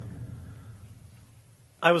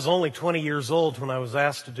I was only 20 years old when I was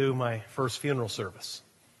asked to do my first funeral service.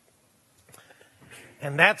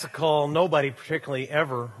 And that's a call nobody particularly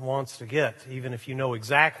ever wants to get, even if you know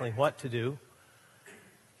exactly what to do,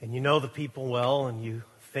 and you know the people well, and you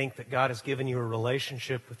think that God has given you a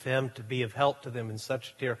relationship with them to be of help to them in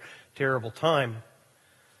such a terrible time.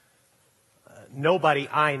 Nobody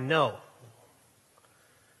I know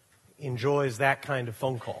enjoys that kind of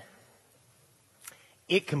phone call.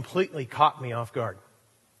 It completely caught me off guard.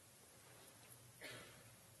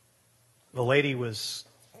 The lady was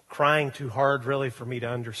crying too hard, really, for me to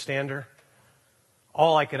understand her.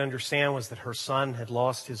 All I could understand was that her son had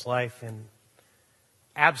lost his life in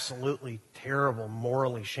absolutely terrible,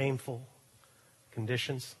 morally shameful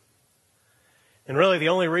conditions. And really, the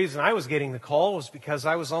only reason I was getting the call was because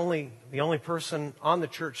I was the only person on the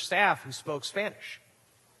church staff who spoke Spanish.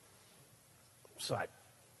 So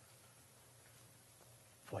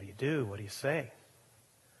what do you do? What do you say?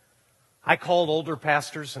 I called older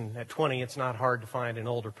pastors, and at 20, it's not hard to find an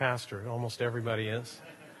older pastor. Almost everybody is.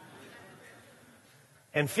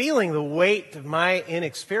 And feeling the weight of my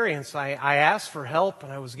inexperience, I asked for help,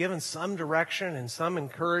 and I was given some direction and some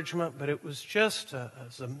encouragement, but it was just a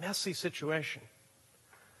messy situation.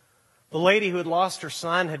 The lady who had lost her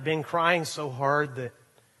son had been crying so hard that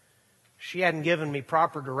she hadn't given me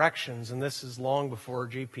proper directions, and this is long before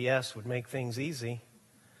GPS would make things easy.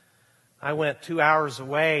 I went 2 hours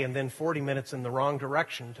away and then 40 minutes in the wrong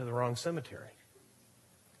direction to the wrong cemetery.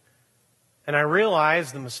 And I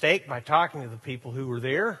realized the mistake by talking to the people who were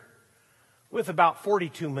there with about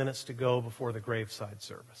 42 minutes to go before the graveside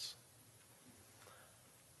service.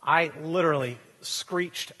 I literally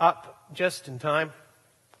screeched up just in time,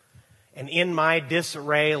 and in my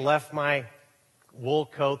disarray left my wool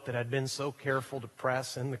coat that I'd been so careful to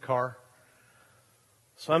press in the car.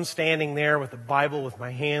 So I'm standing there with the Bible with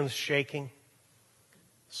my hands shaking,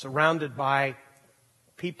 surrounded by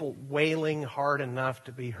people wailing hard enough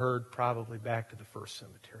to be heard probably back to the first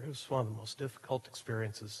cemetery. It was one of the most difficult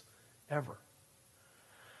experiences ever.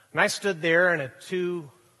 And I stood there in a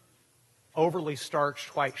too overly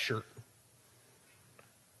starched white shirt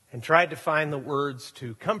and tried to find the words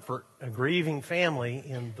to comfort a grieving family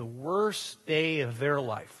in the worst day of their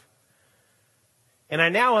life. And I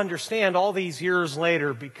now understand all these years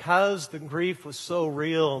later, because the grief was so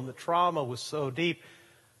real and the trauma was so deep,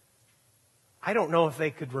 I don't know if they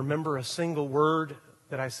could remember a single word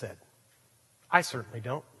that I said. I certainly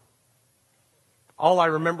don't. All I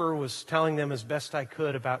remember was telling them as best I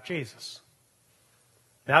could about Jesus.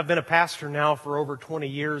 Now, I've been a pastor now for over 20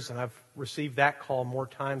 years, and I've received that call more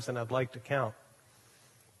times than I'd like to count.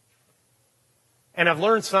 And I've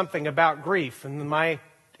learned something about grief, and my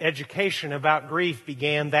education about grief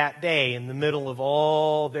began that day in the middle of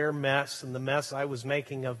all their mess and the mess I was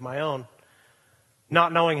making of my own,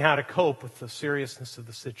 not knowing how to cope with the seriousness of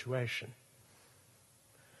the situation.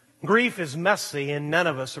 Grief is messy, and none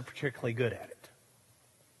of us are particularly good at it.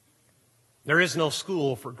 There is no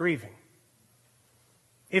school for grieving.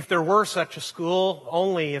 If there were such a school,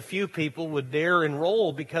 only a few people would dare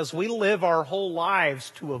enroll because we live our whole lives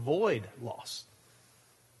to avoid loss.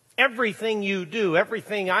 Everything you do,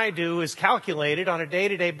 everything I do is calculated on a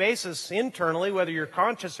day-to-day basis internally, whether you're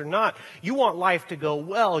conscious or not. You want life to go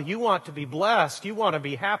well. You want to be blessed. You want to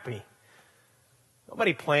be happy.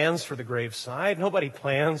 Nobody plans for the graveside. Nobody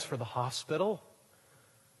plans for the hospital.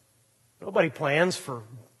 Nobody plans for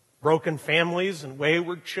broken families and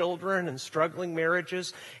wayward children and struggling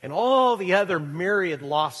marriages and all the other myriad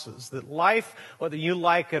losses that life, whether you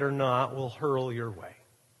like it or not, will hurl your way.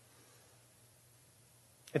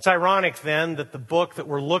 It's ironic then that the book that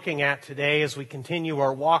we're looking at today as we continue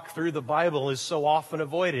our walk through the Bible is so often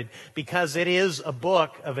avoided because it is a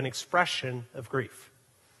book of an expression of grief.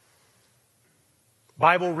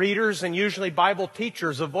 Bible readers and usually Bible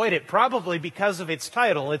teachers avoid it probably because of its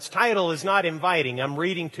title. Its title is not inviting. I'm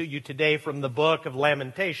reading to you today from the book of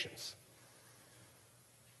Lamentations.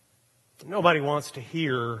 Nobody wants to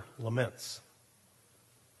hear laments.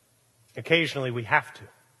 Occasionally we have to.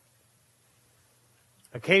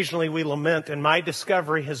 Occasionally we lament, and my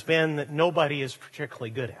discovery has been that nobody is particularly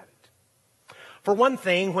good at it. For one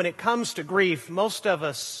thing, when it comes to grief, most of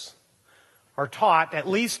us are taught, at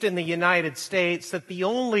least in the United States, that the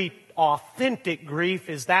only authentic grief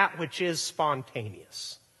is that which is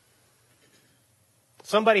spontaneous.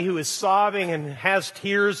 Somebody who is sobbing and has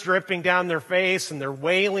tears dripping down their face and they're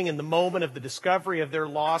wailing in the moment of the discovery of their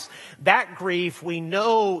loss, that grief we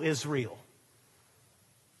know is real.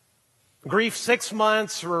 Grief 6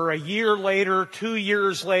 months or a year later, 2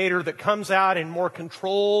 years later, that comes out in more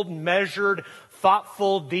controlled, measured,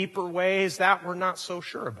 thoughtful, deeper ways, that we're not so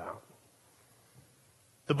sure about.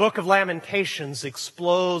 The book of Lamentations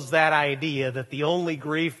explodes that idea that the only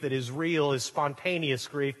grief that is real is spontaneous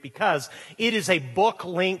grief, because it is a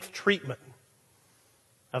book-length treatment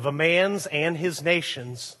of a man's and his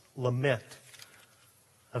nation's lament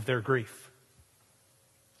of their grief.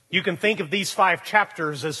 You can think of these 5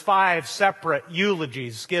 chapters as 5 separate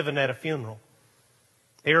eulogies given at a funeral.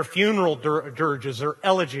 They are funeral dirges or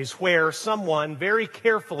elegies where someone very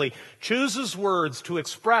carefully chooses words to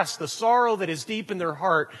express the sorrow that is deep in their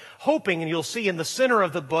heart, hoping, and you'll see in the center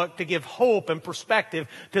of the book, to give hope and perspective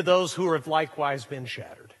to those who have likewise been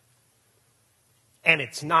shattered. And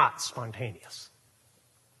it's not spontaneous.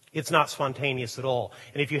 It's not spontaneous at all.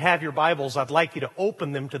 And if you have your Bibles, I'd like you to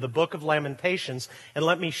open them to the book of Lamentations, and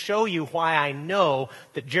let me show you why I know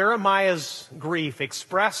that Jeremiah's grief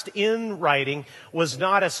expressed in writing was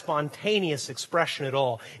not a spontaneous expression at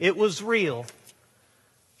all. It was real,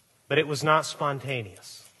 but it was not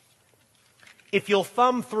spontaneous. If you'll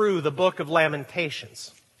thumb through the book of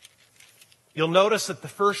Lamentations, you'll notice that the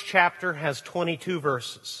first chapter has 22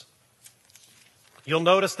 verses. You'll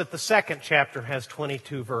notice that the second chapter has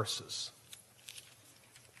 22 verses.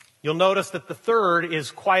 You'll notice that the third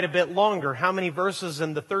is quite a bit longer. How many verses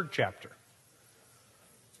in the third chapter?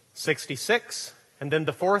 66. And then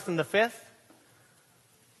the fourth and the fifth?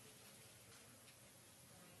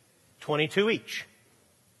 22 each.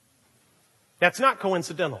 That's not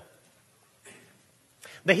coincidental.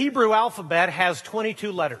 The Hebrew alphabet has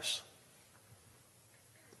 22 letters.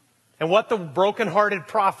 And what the brokenhearted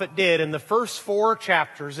prophet did in the first 4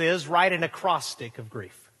 chapters is write an acrostic of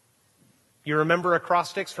grief. You remember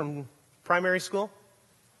acrostics from primary school?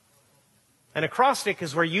 An acrostic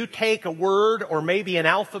is where you take a word or maybe an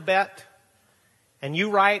alphabet and you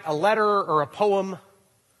write a letter or a poem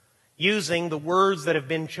using the words that have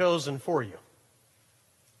been chosen for you.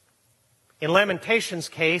 In Lamentations'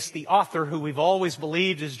 case, the author, who we've always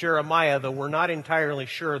believed is Jeremiah, though we're not entirely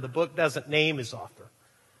sure, the book doesn't name his author,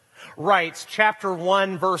 writes chapter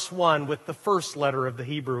 1, verse 1 with the first letter of the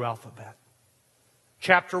Hebrew alphabet.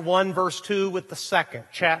 Chapter 1, verse 2 with the second.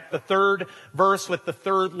 The third verse with the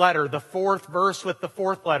third letter. The fourth verse with the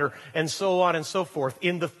fourth letter. And so on and so forth.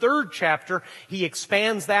 In the third chapter, he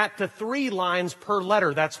expands that to 3 lines per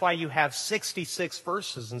letter. That's why you have 66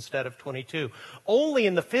 verses instead of 22. Only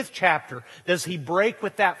in the 5th chapter does he break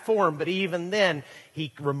with that form. But even then,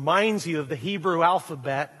 he reminds you of the Hebrew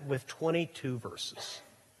alphabet with 22 verses.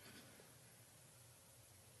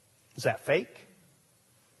 Is that fake?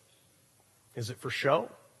 Is it for show?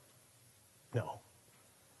 No.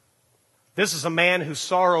 This is a man whose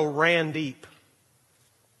sorrow ran deep,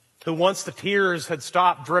 who once the tears had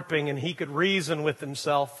stopped dripping and he could reason with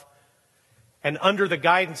himself and under the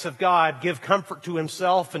guidance of God give comfort to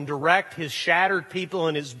himself and direct his shattered people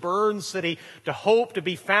in his burned city to hope to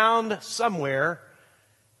be found somewhere,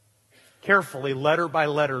 carefully, letter by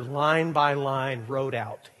letter, line by line, wrote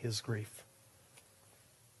out his grief.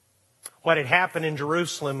 What had happened in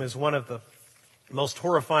Jerusalem is one of the most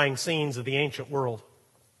horrifying scenes of the ancient world.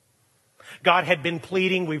 God had been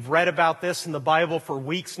pleading, we've read about this in the Bible for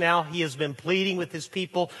weeks now, he has been pleading with his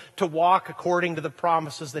people to walk according to the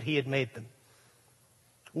promises that he had made them.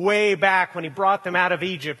 Way back when he brought them out of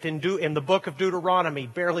Egypt in the book of Deuteronomy,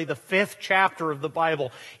 barely the 5th chapter of the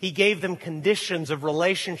Bible, he gave them conditions of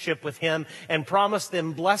relationship with him and promised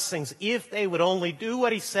them blessings if they would only do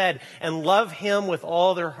what he said and love him with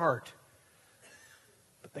all their heart.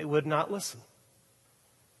 But they would not listen.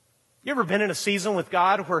 You ever been in a season with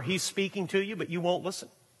God where he's speaking to you, but you won't listen?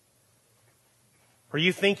 Where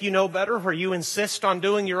you think you know better, where you insist on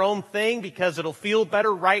doing your own thing because it'll feel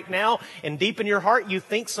better right now, and deep in your heart you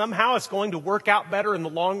think somehow it's going to work out better in the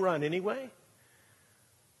long run anyway?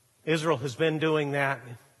 Israel has been doing that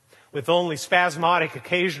with only spasmodic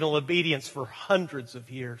occasional obedience for hundreds of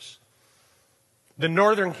years. The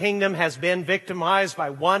northern kingdom has been victimized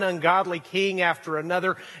by one ungodly king after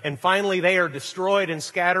another, and finally they are destroyed and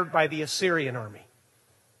scattered by the Assyrian army.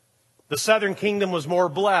 The southern kingdom was more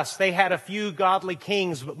blessed. They had a few godly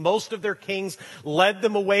kings, but most of their kings led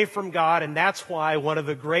them away from God, and that's why one of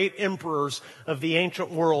the great emperors of the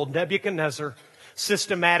ancient world, Nebuchadnezzar,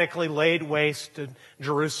 systematically laid waste to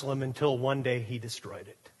Jerusalem until one day he destroyed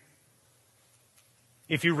it.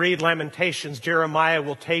 If you read Lamentations, Jeremiah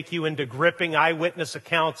will take you into gripping eyewitness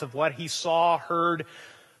accounts of what he saw, heard,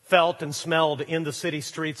 felt, and smelled in the city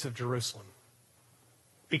streets of Jerusalem.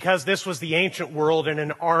 Because this was the ancient world, and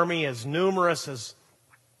an army as numerous as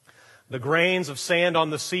the grains of sand on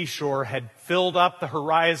the seashore had filled up the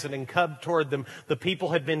horizon and come toward them. The people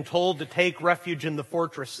had been told to take refuge in the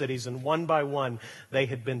fortress cities, and one by one they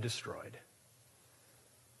had been destroyed.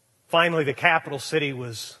 Finally, the capital city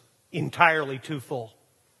was entirely too full.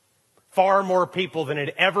 Far more people than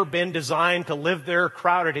had ever been designed to live there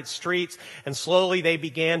crowded its streets, and slowly they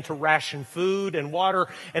began to ration food and water,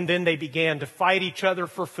 and then they began to fight each other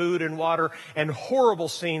for food and water, and horrible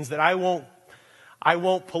scenes that I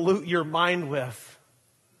won't pollute your mind with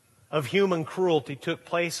of human cruelty took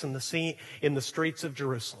place in the streets of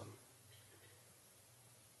Jerusalem.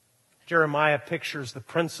 Jeremiah pictures the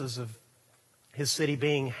princes of his city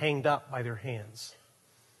being hanged up by their hands.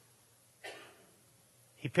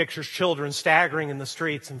 He pictures children staggering in the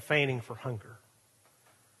streets and fainting for hunger.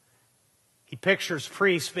 He pictures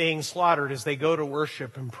priests being slaughtered as they go to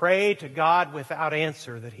worship and pray to God without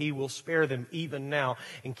answer that He will spare them even now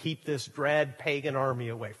and keep this dread pagan army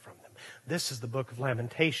away from them. This is the book of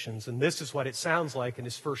Lamentations, and this is what it sounds like in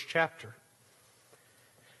his first chapter.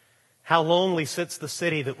 How lonely sits the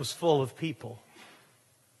city that was full of people.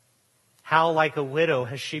 How like a widow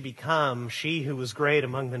has she become, she who was great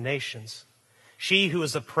among the nations. She who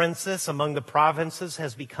is a princess among the provinces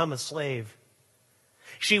has become a slave.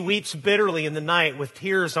 She weeps bitterly in the night with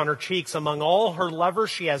tears on her cheeks. Among all her lovers,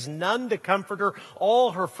 she has none to comfort her.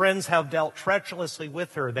 All her friends have dealt treacherously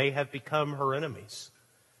with her. They have become her enemies.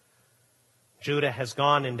 Judah has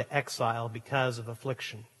gone into exile because of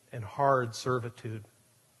affliction and hard servitude.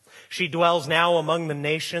 She dwells now among the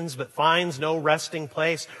nations, but finds no resting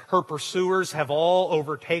place. Her pursuers have all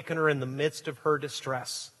overtaken her in the midst of her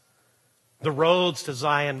distress. The roads to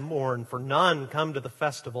Zion mourn, for none come to the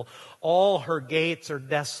festival. All her gates are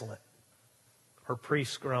desolate. Her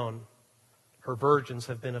priests groan. Her virgins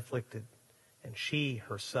have been afflicted, and she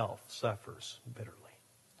herself suffers bitterly.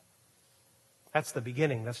 That's the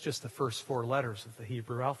beginning. That's just the first 4 letters of the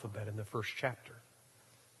Hebrew alphabet in the first chapter.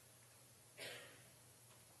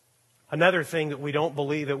 Another thing that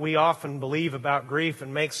we often believe about grief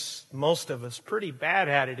and makes most of us pretty bad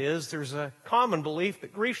at it is there's a common belief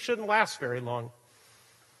that grief shouldn't last very long.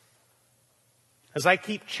 As I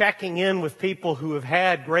keep checking in with people who have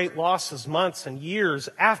had great losses months and years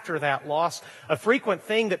after that loss, a frequent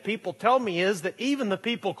thing that people tell me is that even the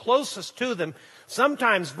people closest to them,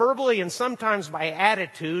 sometimes verbally and sometimes by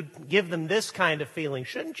attitude, give them this kind of feeling.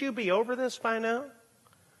 Shouldn't you be over this by now?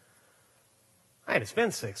 It's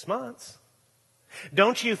been 6 months.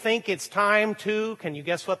 Don't you think it's time to, can you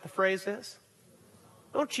guess what the phrase is?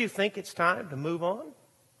 Don't you think it's time to move on?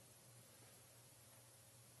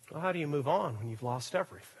 Well, how do you move on when you've lost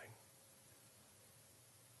everything?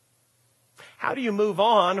 How do you move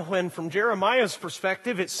on when, from Jeremiah's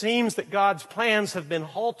perspective, it seems that God's plans have been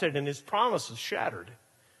halted and His promises shattered?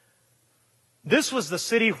 This was the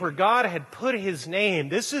city where God had put His name.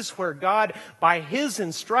 This is where God, by His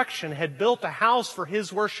instruction, had built a house for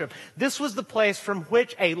His worship. This was the place from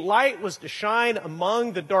which a light was to shine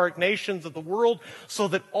among the dark nations of the world so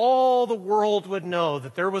that all the world would know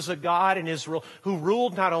that there was a God in Israel who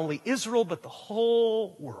ruled not only Israel but the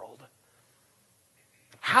whole world.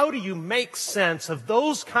 How do you make sense of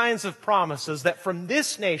those kinds of promises that from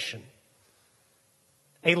this nation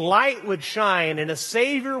a light would shine and a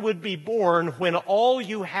Savior would be born when all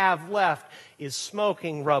you have left is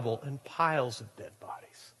smoking rubble and piles of dead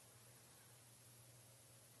bodies?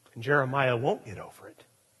 And Jeremiah won't get over it.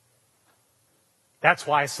 That's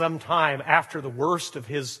why sometime after the worst of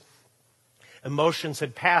his emotions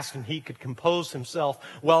had passed and he could compose himself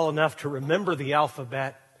well enough to remember the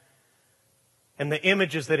alphabet and the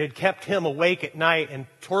images that had kept him awake at night and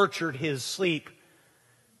tortured his sleep,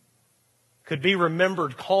 could be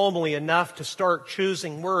remembered calmly enough to start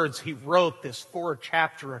choosing words, he wrote this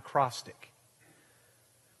 4-chapter acrostic.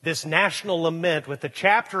 This national lament with the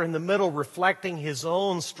chapter in the middle reflecting his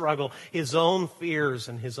own struggle, his own fears,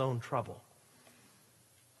 and his own trouble.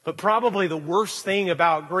 But probably the worst thing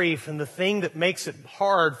about grief and the thing that makes it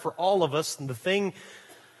hard for all of us and the thing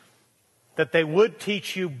that they would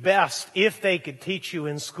teach you best if they could teach you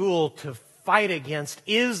in school to fight against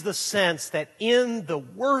is the sense that in the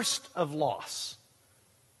worst of loss,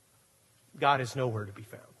 God is nowhere to be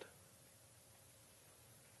found.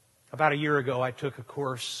 About a year ago, I took a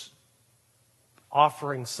course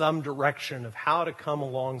offering some direction of how to come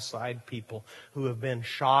alongside people who have been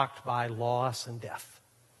shocked by loss and death.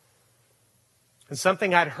 And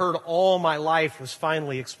something I'd heard all my life was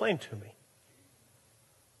finally explained to me.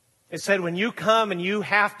 It said, when you come and you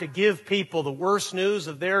have to give people the worst news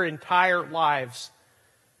of their entire lives,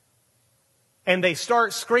 and they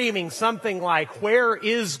start screaming something like, "Where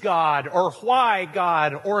is God?" or "Why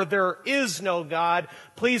God?" or "There is no God,"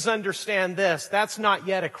 please understand this. That's not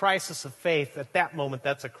yet a crisis of faith. At that moment,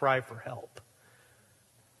 that's a cry for help.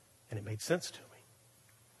 And it made sense to me.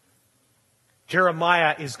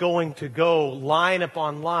 Jeremiah is going to go line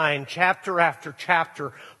upon line, chapter after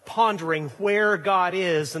chapter, pondering where God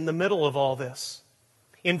is in the middle of all this.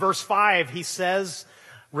 In verse 5, he says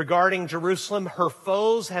regarding Jerusalem, her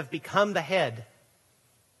foes have become the head.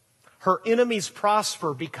 Her enemies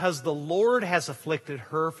prosper because the Lord has afflicted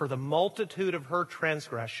her for the multitude of her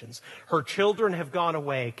transgressions. Her children have gone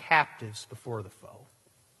away captives before the foe.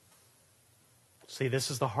 See, this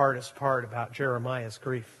is the hardest part about Jeremiah's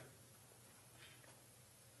grief.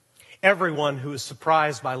 Everyone who is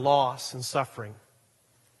surprised by loss and suffering,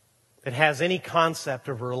 that has any concept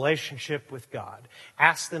of a relationship with God,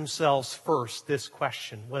 ask themselves first this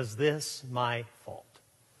question: was this my fault?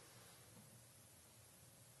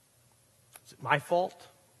 Is it my fault?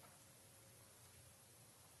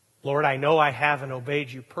 Lord, I know I haven't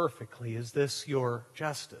obeyed you perfectly. Is this your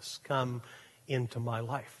justice come into my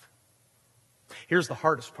life? Here's the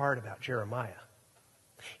hardest part about Jeremiah.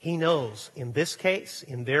 He knows in this case,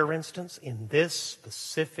 in their instance, in this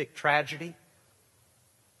specific tragedy,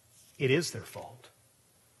 it is their fault.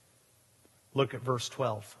 Look at verse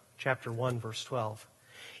 12, chapter 1, verse 12.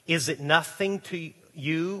 Is it nothing to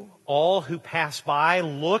you, all who pass by?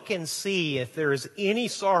 Look and see if there is any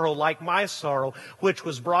sorrow like my sorrow, which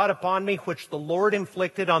was brought upon me, which the Lord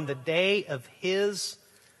inflicted on the day of his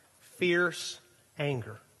fierce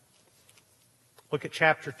anger. Look at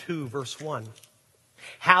chapter 2, verse 1.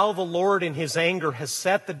 How the Lord in his anger has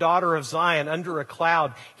set the daughter of Zion under a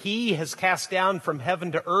cloud. He has cast down from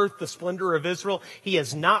heaven to earth the splendor of Israel. He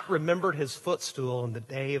has not remembered his footstool in the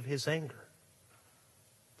day of his anger.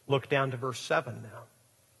 Look down to verse 7 now.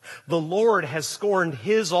 The Lord has scorned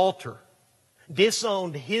his altar,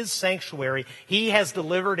 disowned his sanctuary. He has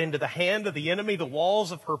delivered into the hand of the enemy the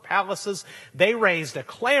walls of her palaces. They raised a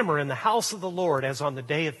clamor in the house of the Lord as on the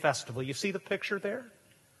day of festival. You see the picture there?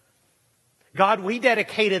 God, we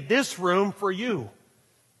dedicated this room for you.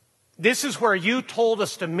 This is where you told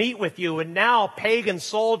us to meet with you, and now pagan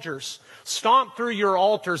soldiers stomp through your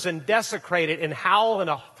altars and desecrate it and howl in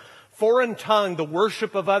a foreign tongue the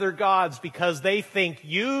worship of other gods because they think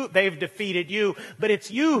they've defeated you, but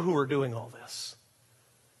it's you who are doing all this.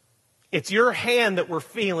 It's your hand that we're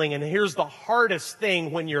feeling, and here's the hardest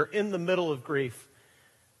thing when you're in the middle of grief.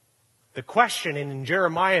 The question, and in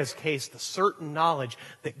Jeremiah's case, the certain knowledge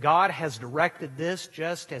that God has directed this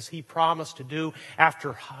just as he promised to do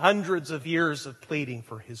after hundreds of years of pleading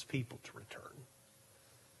for his people to return.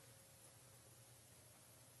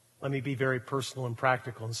 Let me be very personal and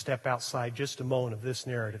practical and step outside just a moment of this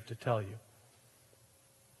narrative to tell you.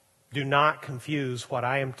 Do not confuse what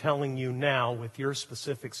I am telling you now with your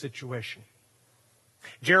specific situation.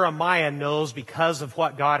 Jeremiah knows because of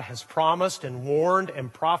what God has promised and warned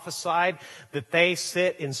and prophesied that they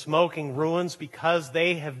sit in smoking ruins because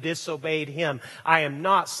they have disobeyed him. I am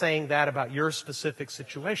not saying that about your specific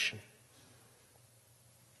situation.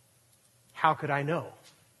 How could I know?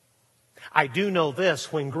 I do know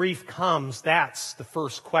this: when grief comes, that's the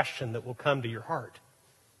first question that will come to your heart.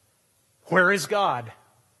 Where is God?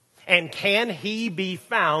 And can he be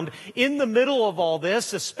found in the middle of all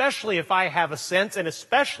this, especially if I have a sense and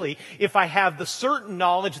especially if I have the certain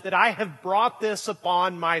knowledge that I have brought this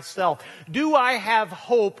upon myself? Do I have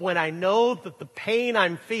hope when I know that the pain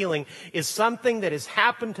I'm feeling is something that has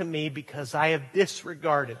happened to me because I have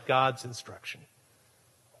disregarded God's instruction?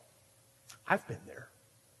 I've been there.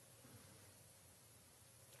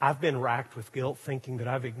 I've been racked with guilt thinking that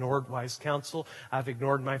I've ignored wise counsel. I've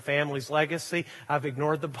ignored my family's legacy. I've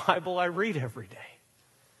ignored the Bible I read every day.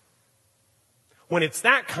 When it's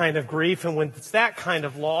that kind of grief and when it's that kind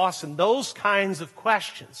of loss and those kinds of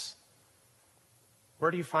questions, where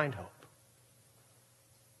do you find hope?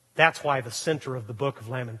 That's why the center of the book of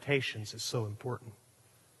Lamentations is so important.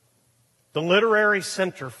 The literary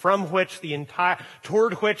center toward which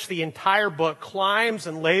the entire book climbs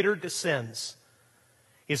and later descends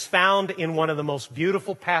is found in one of the most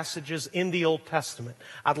beautiful passages in the Old Testament.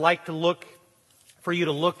 I'd like for you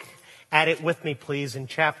to look at it with me, please, in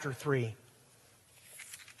chapter 3.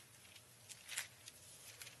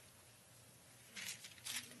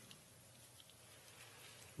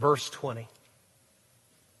 Verse 20.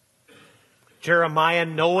 Jeremiah,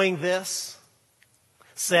 knowing this,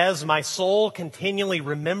 says, "My soul continually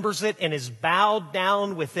remembers it and is bowed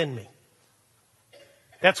down within me."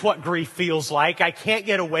 That's what grief feels like. I can't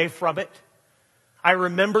get away from it. I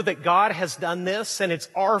remember that God has done this and it's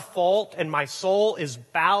our fault and my soul is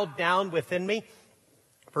bowed down within me.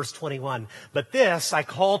 Verse 21, "But this I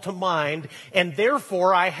call to mind and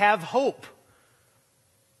therefore I have hope."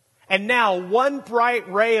 And now one bright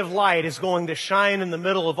ray of light is going to shine in the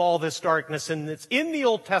middle of all this darkness, and it's in the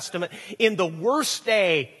Old Testament in the worst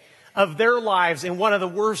day of their lives in one of the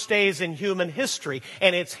worst days in human history.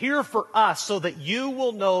 And it's here for us so that you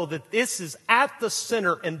will know that this is at the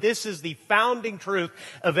center and this is the founding truth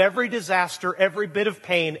of every disaster, every bit of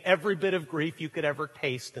pain, every bit of grief you could ever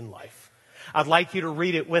taste in life. I'd like you to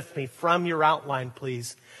read it with me from your outline,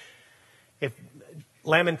 please.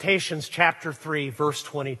 Lamentations chapter 3, verse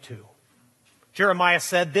 22. Jeremiah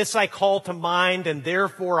said, "This I call to mind, and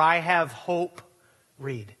therefore I have hope."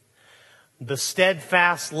 Read. "The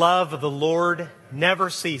steadfast love of the Lord never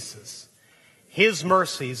ceases. His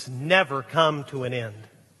mercies never come to an end.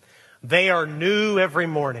 They are new every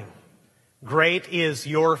morning. Great is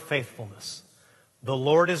your faithfulness. The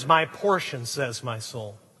Lord is my portion, says my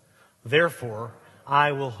soul. Therefore,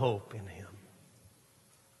 I will hope in him."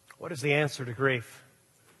 What is the answer to grief?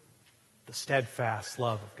 The steadfast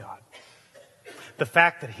love of God. The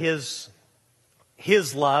fact that His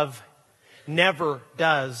love never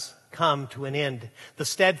does come to an end. The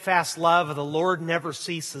steadfast love of the Lord never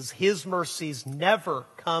ceases. His mercies never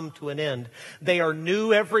come to an end. They are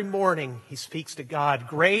new every morning. He speaks to God.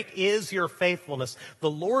 Great is your faithfulness.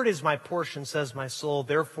 The Lord is my portion, says my soul.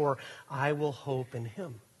 Therefore, I will hope in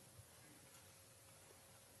him.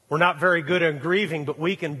 We're not very good at grieving, but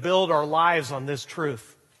we can build our lives on this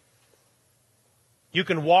truth. You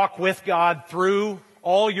can walk with God through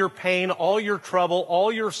all your pain, all your trouble, all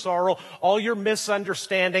your sorrow, all your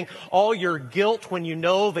misunderstanding, all your guilt when you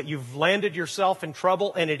know that you've landed yourself in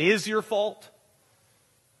trouble and it is your fault.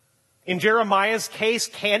 In Jeremiah's case,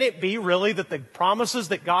 can it be really that the promises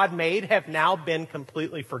that God made have now been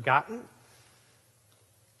completely forgotten?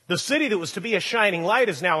 The city that was to be a shining light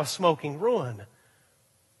is now a smoking ruin.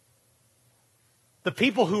 The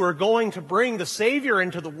people who are going to bring the Savior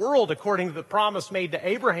into the world, according to the promise made to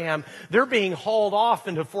Abraham, they're being hauled off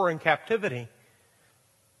into foreign captivity.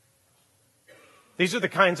 These are the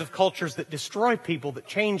kinds of cultures that destroy people, that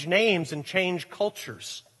change names and change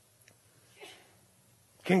cultures.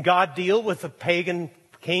 Can God deal with a pagan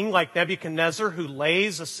king like Nebuchadnezzar who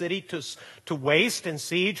lays a city to waste and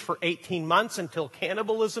siege for 18 months until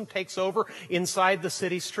cannibalism takes over inside the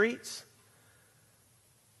city streets?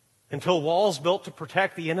 Until walls built to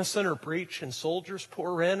protect the innocent are breached and soldiers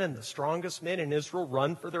pour in and the strongest men in Israel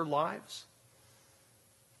run for their lives?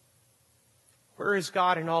 Where is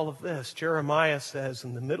God in all of this? Jeremiah says,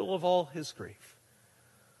 in the middle of all his grief,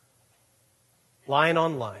 line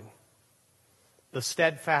on line, the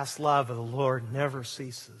steadfast love of the Lord never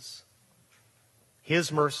ceases.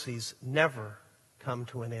 His mercies never come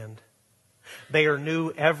to an end. They are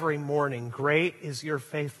new every morning. Great is your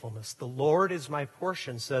faithfulness. The Lord is my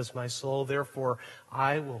portion, says my soul. Therefore,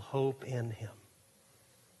 I will hope in him.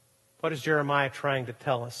 What is Jeremiah trying to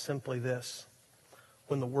tell us? Simply this.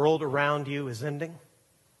 When the world around you is ending,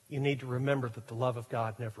 you need to remember that the love of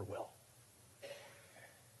God never will.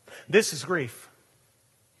 This is grief.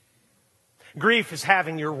 Grief is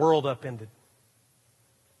having your world upended.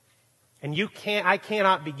 And I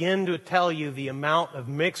cannot begin to tell you the amount of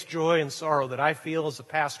mixed joy and sorrow that I feel as a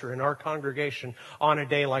pastor in our congregation on a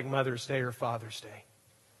day like Mother's Day or Father's Day.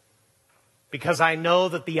 Because I know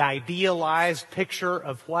that the idealized picture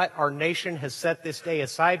of what our nation has set this day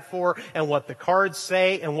aside for and what the cards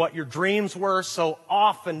say and what your dreams were so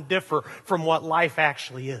often differ from what life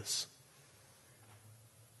actually is.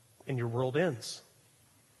 And your world ends.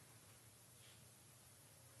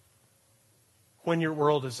 When your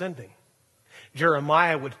world is ending.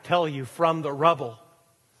 Jeremiah would tell you from the rubble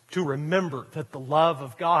to remember that the love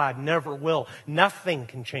of God never will. Nothing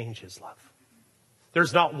can change his love.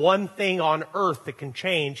 There's not one thing on earth that can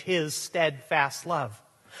change his steadfast love.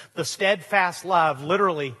 The steadfast love,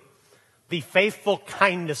 literally, the faithful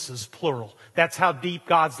kindnesses, plural. That's how deep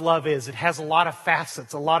God's love is. It has a lot of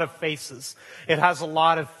facets, a lot of faces. It has a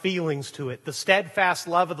lot of feelings to it. The steadfast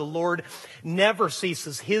love of the Lord never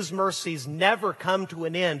ceases. His mercies never come to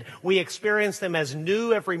an end. We experience them as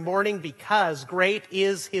new every morning because great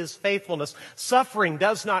is his faithfulness. Suffering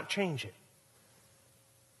does not change it.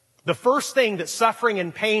 The first thing that suffering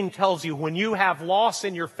and pain tells you when you have loss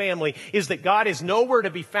in your family is that God is nowhere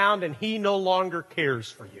to be found and he no longer cares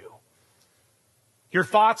for you. Your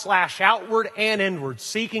thoughts lash outward and inward,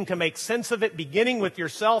 seeking to make sense of it, beginning with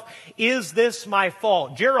yourself. Is this my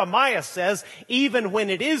fault? Jeremiah says, even when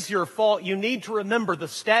it is your fault, you need to remember the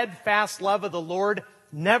steadfast love of the Lord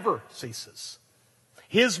never ceases.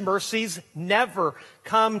 His mercies never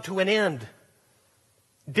come to an end.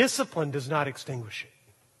 Discipline does not extinguish it.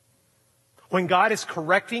 When God is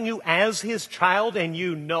correcting you as his child and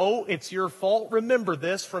you know it's your fault, remember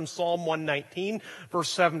this from Psalm 119, verse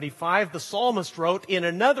 75. The psalmist wrote in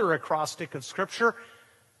another acrostic of Scripture,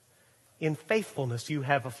 in faithfulness you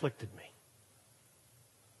have afflicted me.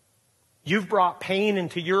 You've brought pain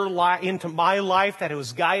into your life, into my life, that it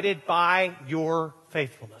was guided by your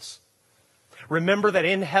faithfulness. Remember that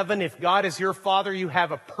in heaven, if God is your Father, you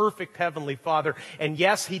have a perfect Heavenly Father. And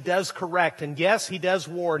yes, He does correct. And yes, He does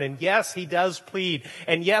warn. And yes, He does plead.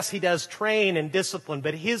 And yes, He does train and discipline.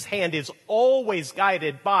 But His hand is always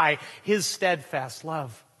guided by His steadfast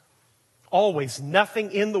love. Always.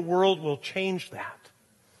 Nothing in the world will change that.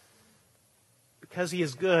 Because He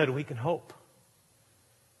is good, we can hope.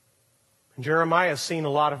 And Jeremiah has seen a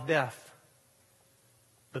lot of death.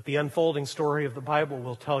 But the unfolding story of the Bible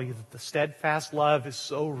will tell you that the steadfast love is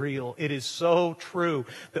so real. It is so true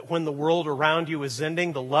that when the world around you is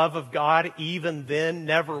ending, the love of God even then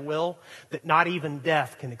never will, that not even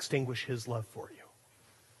death can extinguish His love for you.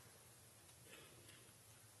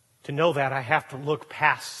 To know that, I have to look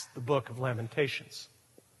past the book of Lamentations.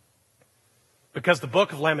 Because the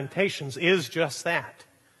book of Lamentations is just that.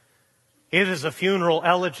 It is a funeral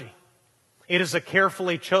elegy. It is a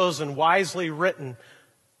carefully chosen, wisely written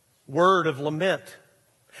word of lament.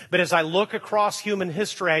 But as I look across human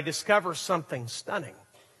history, I discover something stunning.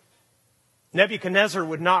 Nebuchadnezzar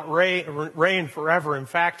would not reign forever. In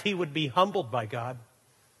fact, he would be humbled by God.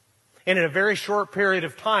 And in a very short period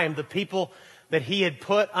of time, the people that he had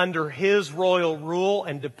put under his royal rule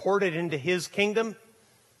and deported into his kingdom,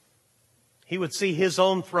 he would see his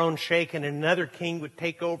own throne shaken and another king would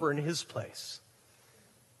take over in his place.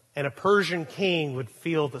 And a Persian king would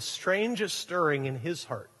feel the strangest stirring in his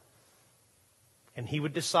heart. And he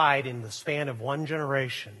would decide in the span of one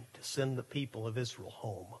generation to send the people of Israel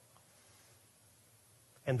home.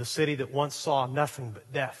 And the city that once saw nothing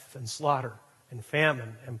but death and slaughter and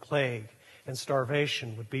famine and plague and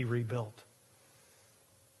starvation would be rebuilt.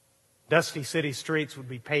 Dusty city streets would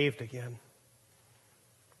be paved again.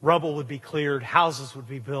 Rubble would be cleared. Houses would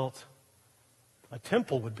be built. A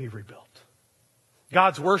temple would be rebuilt.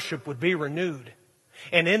 God's worship would be renewed.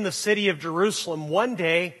 And in the city of Jerusalem, one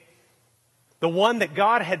day, the one that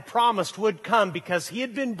God had promised would come, because He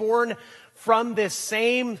had been born from this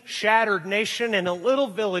same shattered nation in a little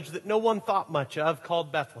village that no one thought much of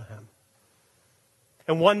called Bethlehem.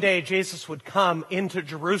 And one day Jesus would come into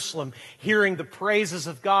Jerusalem hearing the praises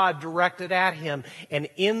of God directed at Him. And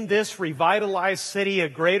in this revitalized city, a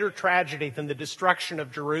greater tragedy than the destruction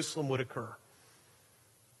of Jerusalem would occur.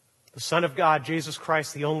 The Son of God, Jesus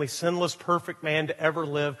Christ, the only sinless, perfect man to ever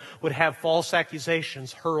live, would have false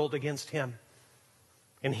accusations hurled against Him.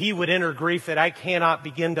 And He would enter grief that I cannot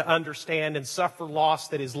begin to understand and suffer loss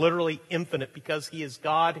that is literally infinite because He is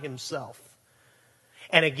God Himself.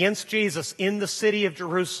 And against Jesus in the city of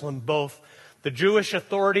Jerusalem, both the Jewish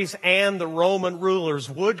authorities and the Roman rulers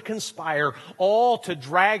would conspire, all to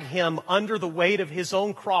drag Him under the weight of His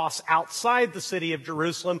own cross outside the city of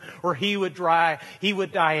Jerusalem, where He would die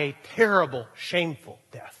a terrible, shameful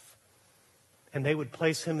death. And they would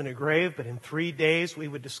place Him in a grave, but in 3 days we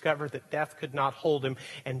would discover that death could not hold Him.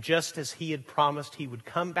 And just as He had promised, He would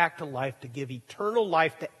come back to life to give eternal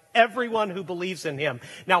life to everyone who believes in Him.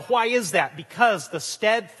 Now, why is that? Because the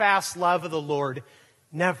steadfast love of the Lord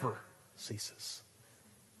never ceases.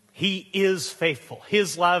 He is faithful.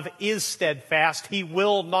 His love is steadfast. He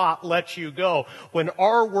will not let you go. When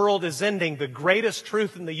our world is ending, the greatest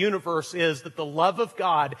truth in the universe is that the love of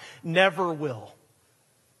God never will.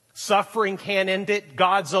 Suffering can't end it.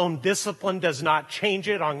 God's own discipline does not change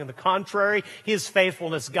it. On the contrary, His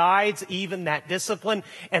faithfulness guides even that discipline.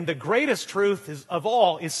 And the greatest truth of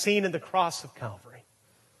all is seen in the cross of Calvary.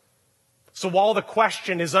 So while the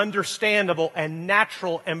question is understandable and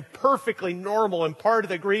natural and perfectly normal and part of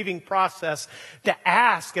the grieving process to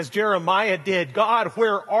ask, as Jeremiah did, God,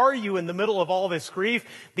 where are you in the middle of all this grief?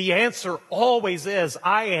 The answer always is,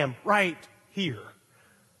 I am right here,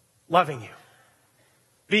 loving you,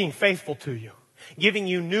 being faithful to you, giving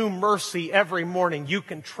you new mercy every morning. You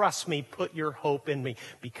can trust me, put your hope in me.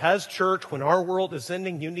 Because, church, when our world is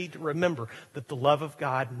ending, you need to remember that the love of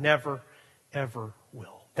God never, ever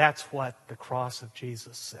will. That's what the cross of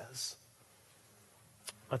Jesus says.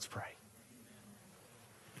 Let's pray.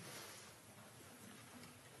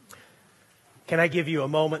 Can I give you a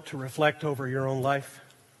moment to reflect over your own life?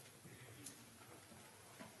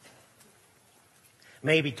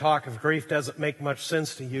 Maybe talk of grief doesn't make much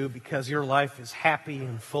sense to you because your life is happy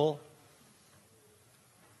and full.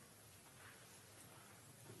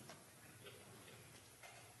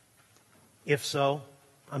 If so,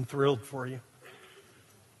 I'm thrilled for you.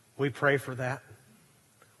 We pray for that.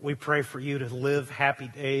 We pray for you to live happy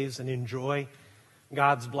days and enjoy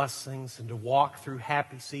God's blessings and to walk through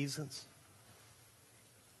happy seasons.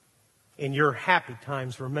 In your happy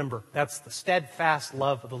times, remember, that's the steadfast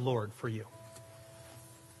love of the Lord for you.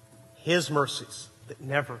 His mercies that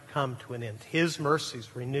never come to an end. His mercies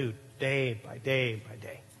renewed day by day by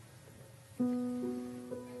day.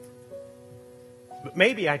 But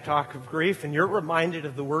maybe I talk of grief and you're reminded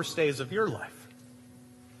of the worst days of your life.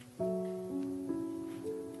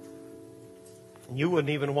 And you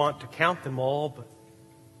wouldn't even want to count them all, but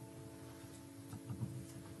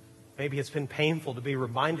maybe it's been painful to be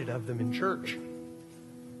reminded of them in church.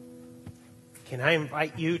 Can I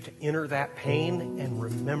invite you to enter that pain and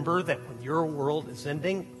remember that when your world is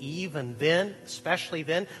ending, even then, especially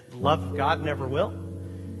then, the love of God never will?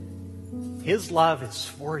 His love is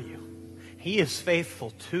for you. He is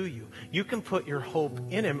faithful to you. You can put your hope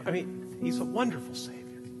in Him. I mean, He's a wonderful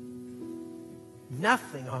Savior.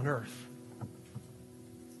 Nothing on earth,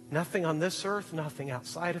 nothing on this earth, nothing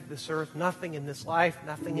outside of this earth, nothing in this life,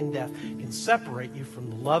 nothing in death can separate you from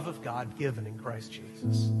the love of God given in Christ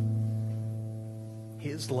Jesus.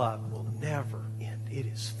 His love will never end. It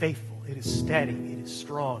is faithful. It is steady. It is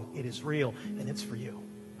strong. It is real. And it's for you.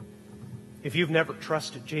 If you've never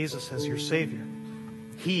trusted Jesus as your Savior,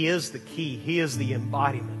 He is the key. He is the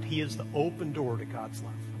embodiment. He is the open door to God's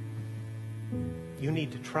love. You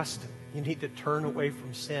need to trust Him. You need to turn away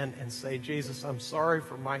from sin and say, Jesus, I'm sorry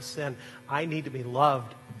for my sin. I need to be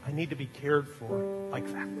loved. I need to be cared for like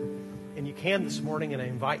that. And you can this morning, and I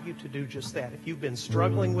invite you to do just that. If you've been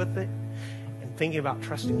struggling with it and thinking about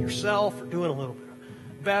trusting yourself or doing a little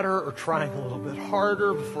bit better or trying a little bit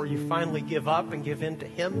harder before you finally give up and give in to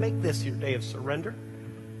Him, make this your day of surrender.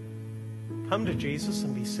 Come to Jesus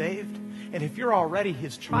and be saved. And if you're already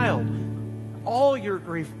His child, all your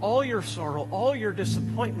grief, all your sorrow, all your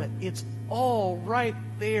disappointment, it's all right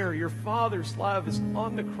there. Your Father's love is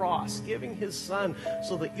on the cross, giving His Son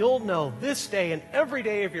so that you'll know this day and every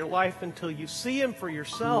day of your life until you see Him for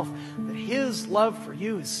yourself that His love for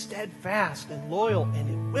you is steadfast and loyal, and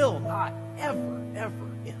it will not ever, ever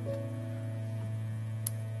end.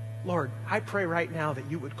 Lord, I pray right now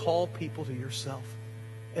that you would call people to yourself,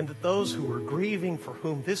 and that those who are grieving, for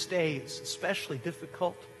whom this day is especially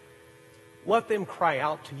difficult, let them cry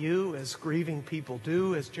out to you as grieving people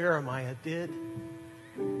do, as Jeremiah did,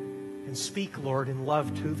 and speak, Lord, in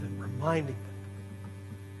love to them, reminding them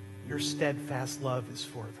your steadfast love is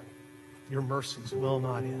for them. Your mercies will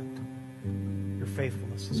not end. Your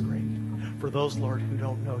faithfulness is great. For those, Lord, who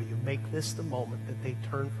don't know you, make this the moment that they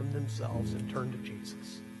turn from themselves and turn to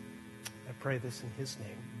Jesus. I pray this in His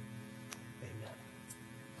name.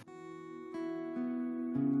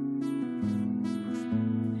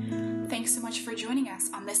 Thanks so much for joining us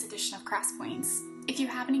on this edition of Crosspoints. If you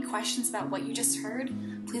have any questions about what you just heard,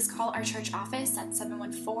 please call our church office at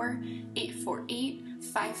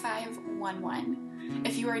 714-848-5511.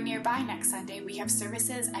 If you are nearby next Sunday, we have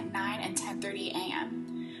services at 9 and 10:30 a.m.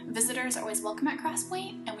 Visitors are always welcome at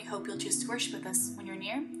Crosspoint, and we hope you'll choose to worship with us when you're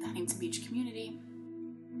near the Huntington Beach community.